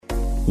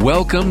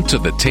Welcome to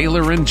the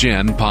Taylor and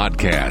Jen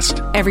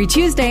podcast. Every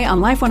Tuesday on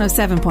Life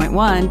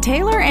 107.1,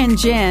 Taylor and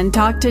Jen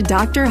talk to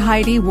Dr.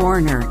 Heidi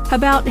Warner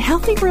about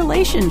healthy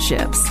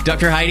relationships.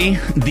 Dr. Heidi,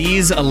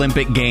 these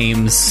Olympic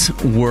Games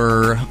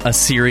were a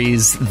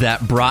series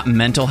that brought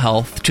mental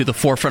health to the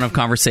forefront of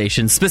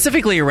conversation,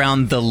 specifically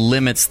around the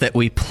limits that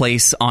we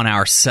place on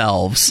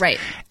ourselves. Right.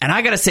 And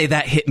I got to say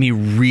that hit me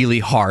really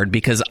hard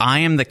because I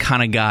am the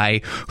kind of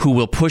guy who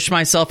will push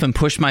myself and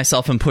push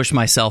myself and push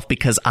myself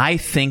because I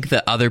think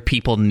that other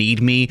people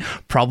need me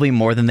probably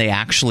more than they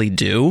actually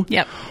do.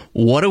 Yep.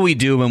 What do we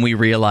do when we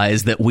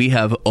realize that we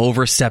have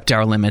overstepped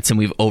our limits and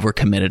we've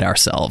overcommitted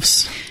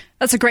ourselves?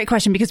 That's a great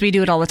question because we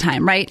do it all the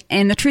time, right?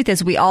 And the truth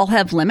is we all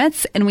have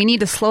limits and we need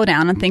to slow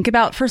down and think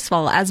about, first of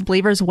all, as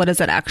believers, what does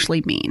it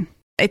actually mean?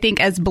 I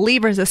think as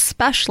believers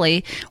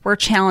especially, we're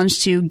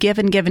challenged to give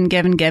and give and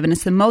give and give. And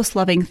it's the most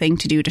loving thing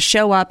to do, to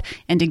show up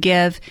and to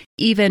give,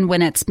 even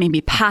when it's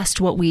maybe past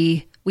what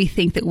we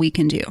think that we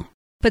can do.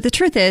 But the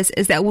truth is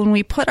that when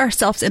we put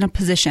ourselves in a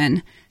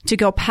position to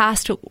go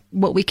past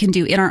what we can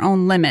do in our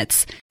own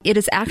limits, it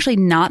is actually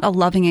not a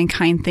loving and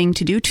kind thing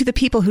to do to the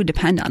people who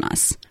depend on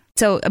us.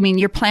 So, I mean,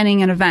 you're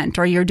planning an event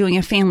or you're doing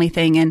a family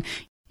thing, and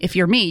if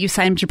you're me, you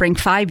sign up to bring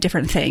 5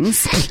 different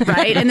things,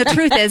 right? And the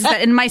truth is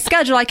that in my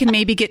schedule, I can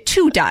maybe get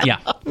 2 done. Yeah.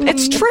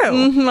 It's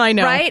true. I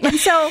know. Right? And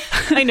so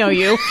I know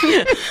you.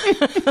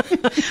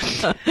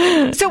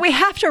 So we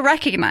have to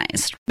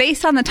recognize,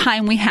 based on the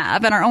time we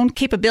have and our own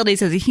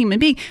capabilities as a human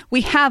being,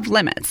 we have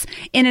limits.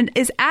 And it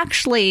is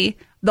actually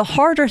the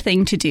harder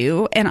thing to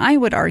do, and I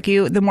would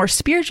argue the more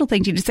spiritual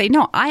thing to do, to say,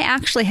 no, I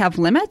actually have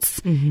limits.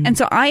 Mm-hmm. And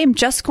so I am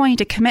just going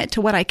to commit to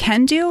what I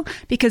can do,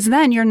 because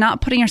then you're not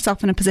putting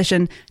yourself in a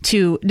position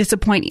to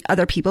disappoint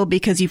other people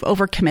because you've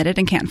overcommitted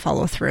and can't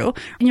follow through.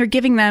 And you're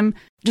giving them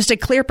just a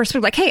clear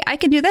perspective, like, hey, I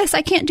can do this,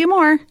 I can't do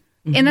more.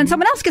 Mm-hmm. And then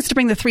someone else gets to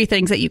bring the 3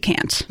 things that you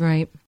can't.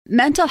 Right.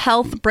 Mental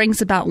health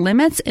brings about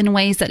limits in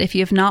ways that if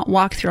you have not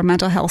walked through a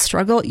mental health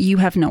struggle, you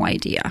have no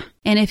idea.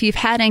 And if you've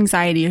had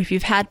anxiety, or if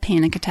you've had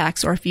panic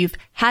attacks, or if you've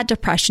had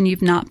depression,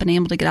 you've not been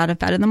able to get out of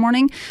bed in the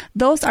morning,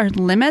 those are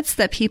limits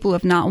that people who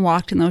have not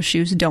walked in those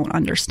shoes don't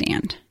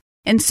understand.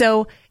 And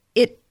so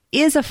it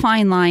is a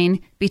fine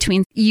line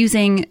between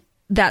using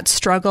that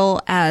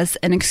struggle as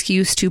an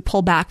excuse to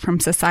pull back from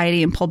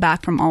society and pull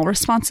back from all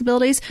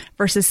responsibilities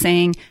versus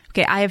saying,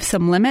 okay, I have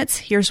some limits.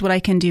 Here's what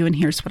I can do and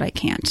here's what I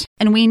can't.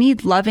 And we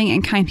need loving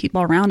and kind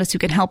people around us who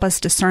can help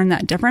us discern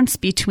that difference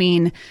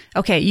between,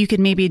 okay, you could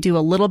maybe do a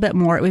little bit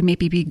more. It would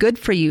maybe be good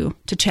for you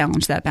to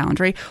challenge that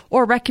boundary,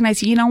 or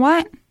recognize, you know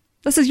what?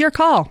 This is your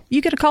call. You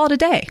get a call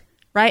today.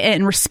 Right?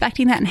 And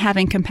respecting that and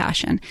having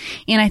compassion.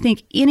 And I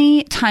think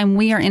any time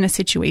we are in a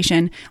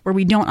situation where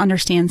we don't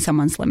understand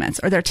someone's limits,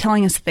 or they're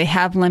telling us that they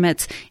have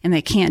limits and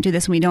they can't do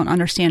this and we don't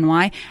understand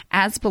why,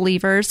 as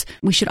believers,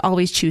 we should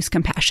always choose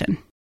compassion.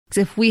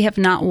 Because if we have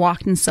not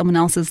walked in someone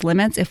else's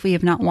limits, if we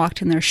have not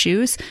walked in their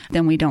shoes,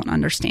 then we don't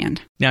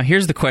understand. Now,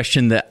 here's the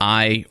question that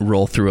I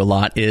roll through a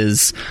lot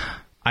is,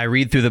 I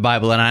read through the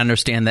Bible and I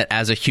understand that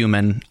as a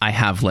human, I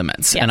have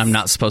limits. Yes. And I'm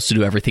not supposed to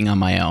do everything on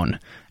my own.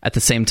 At the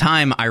same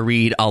time, I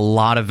read a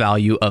lot of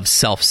value of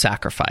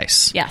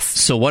self-sacrifice. Yes.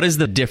 So what is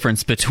the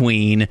difference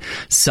between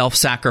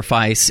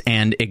self-sacrifice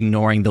and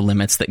ignoring the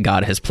limits that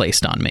God has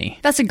placed on me?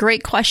 That's a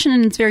great question,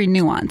 and it's very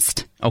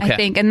nuanced, okay. I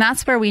think. And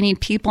that's where we need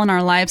people in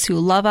our lives who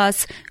love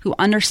us, who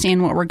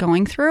understand what we're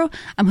going through,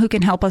 who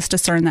can help us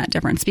discern that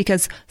difference.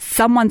 Because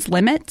someone's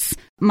limits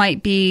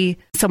might be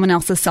someone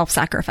else's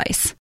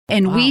self-sacrifice.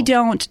 And we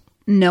don't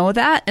know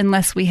that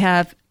unless we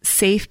have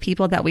safe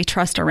people that we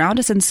trust around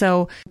us. And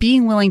so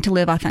being willing to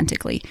live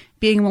authentically,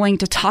 being willing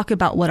to talk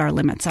about what our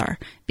limits are,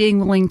 being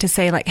willing to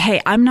say, like, hey,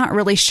 I'm not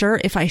really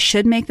sure if I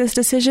should make this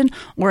decision,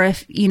 or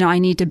if, I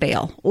need to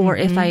bail, or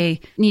if I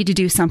need to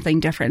do something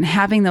different.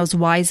 Having those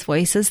wise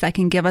voices that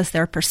can give us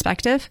their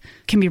perspective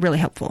can be really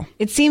helpful.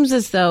 It seems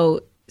as though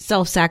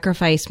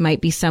self-sacrifice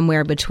might be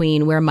somewhere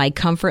between where my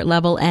comfort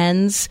level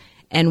ends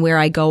and where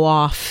I go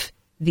off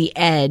the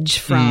edge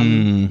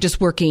from just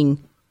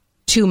working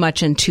too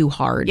much and too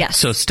hard. Yes.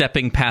 So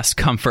stepping past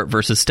comfort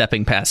versus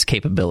stepping past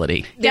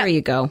capability. There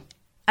you go.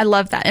 I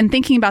love that. And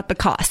thinking about the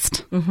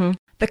cost. Mm-hmm.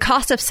 The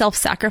cost of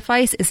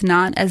self-sacrifice is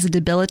not as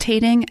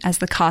debilitating as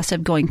the cost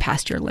of going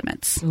past your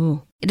limits.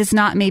 Ooh. It is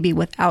not maybe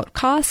without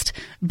cost,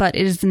 but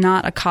it is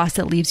not a cost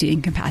that leaves you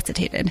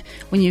incapacitated.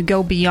 When you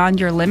go beyond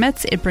your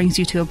limits, it brings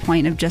you to a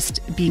point of just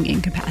being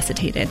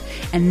incapacitated.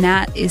 And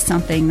that is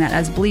something that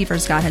as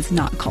believers, God has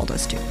not called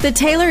us to. The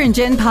Taylor and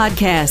Jen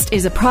podcast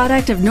is a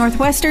product of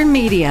Northwestern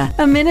Media,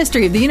 a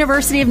ministry of the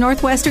University of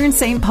Northwestern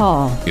St.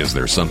 Paul. Is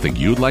there something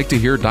you'd like to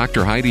hear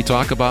Dr. Heidi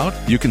talk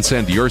about? You can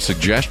send your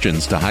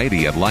suggestions to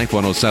Heidi at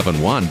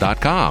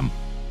life1071.com.